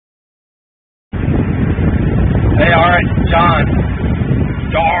John.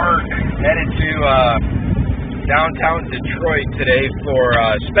 Dark. Headed to downtown Detroit today for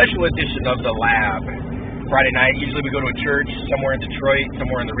a special edition of theLab. Friday night, usually we go to a church somewhere in Detroit,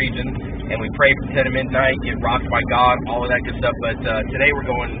 somewhere in the region, and we pray from 10 to midnight, get rocked by God, all of that good stuff. But today we're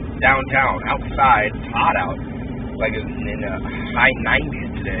going downtown, outside. It's hot out, like in the high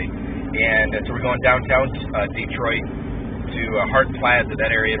 90s today. And so we're going downtown Detroit to Hart Plaza,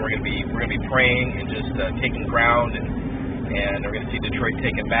 that area, and we're going to be praying and just taking ground, and we're going to see Detroit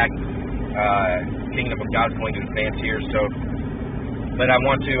taken back. Kingdom of God's going to advance here. So, but I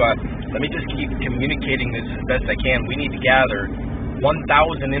want to let me just keep communicating this as best I can. We need to gather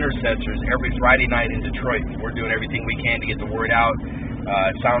 1,000 intercessors every Friday night in Detroit. We're doing everything we can to get the word out,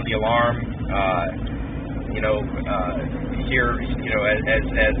 sound the alarm. Here,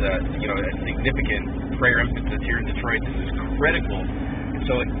 as a significant prayer emphasis here in Detroit, this is critical.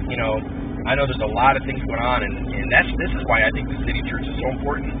 So, I know there's a lot of things going on, and this is why I think the city church is so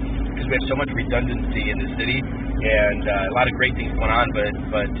important, because we have so much redundancy in the city, and a lot of great things going on,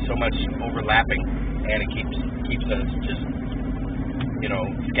 but so much overlapping, and it keeps us just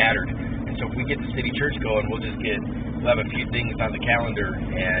scattered. And so if we get the city church going, we'll have a few things on the calendar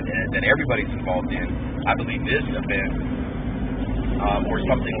and that everybody's involved in. I believe this event or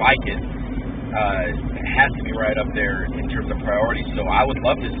something like it has to be right up there in terms of priorities. So I would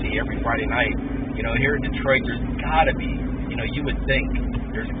love to see every Friday night, here in Detroit, there's got to be, you would think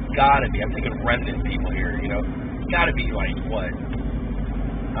there's got to be, I'm thinking remnant people here, got to be like, what?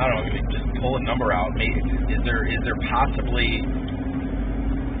 I don't know, just pull a number out. Maybe, is there possibly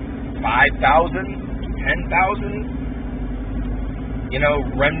 5,000,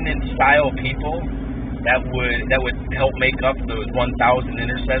 10,000, remnant style people that would help make up those 1,000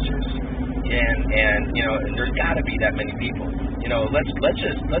 intercessors, and there's got to be that many people.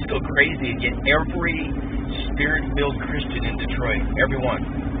 Let's go crazy and get every Spirit-filled Christian in Detroit, everyone.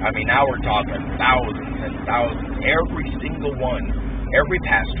 I mean, now we're talking thousands and thousands. Every single one, every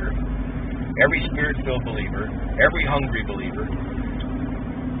pastor, every Spirit-filled believer, every hungry believer,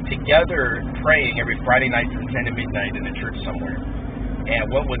 together praying every Friday night from 10 to midnight in a church somewhere.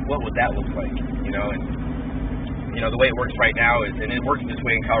 And what would that look like? The way it works right now is, and it works this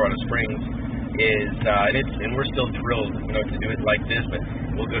way in Colorado Springs, is and we're still thrilled, to do it like this. But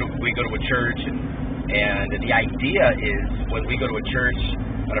we go to a church, and the idea is when we go to a church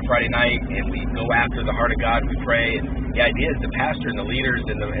on a Friday night and we go after the heart of God, we pray. And the idea is the pastor and the leaders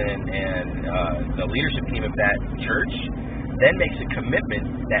and the leadership team of that church then makes a commitment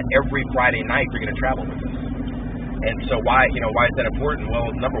that every Friday night they're going to travel with us. And so why is that important?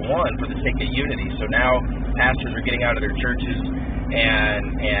 Well, number one, for the sake of unity. So now pastors are getting out of their churches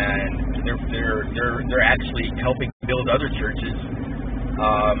and they're actually helping build other churches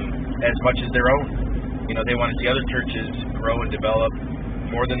as much as their own. They want to see other churches grow and develop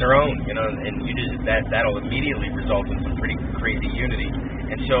more than their own. And that'll immediately result in some pretty crazy unity.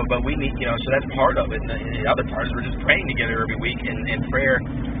 And so, but we need, so that's part of it. And the other part is we're just praying together every week, and prayer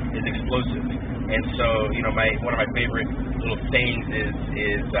is explosive. And so, one of my favorite little sayings is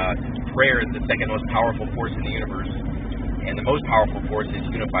prayer is the second most powerful force in the universe, and the most powerful force is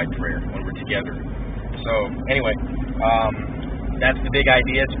unified prayer when we're together. So anyway, that's the big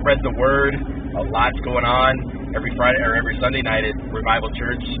idea. Spread the word. A lot's going on every Friday or every Sunday night at Revival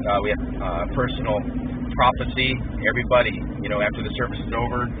Church. We have personal prophecy. Everybody, after the service is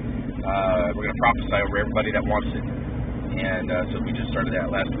over, we're going to prophesy over everybody that wants it. And so we just started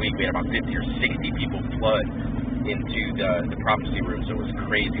that last week. We had about 50 or 60 people flood into the prophecy room. So it was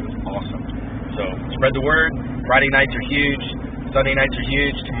crazy. It was awesome. So spread the word. Friday nights are huge. Sunday nights are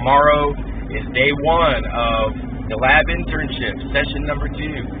huge. Tomorrow is day one of the lab internship, session number 2.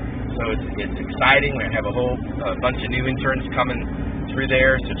 So it's exciting. We're going to have a whole bunch of new interns coming through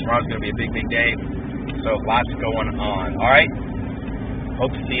there. So tomorrow's going to be a big day. So lots going on. All right.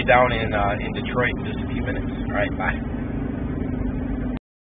 Hope to see you down in Detroit in just a few minutes. All right. Bye.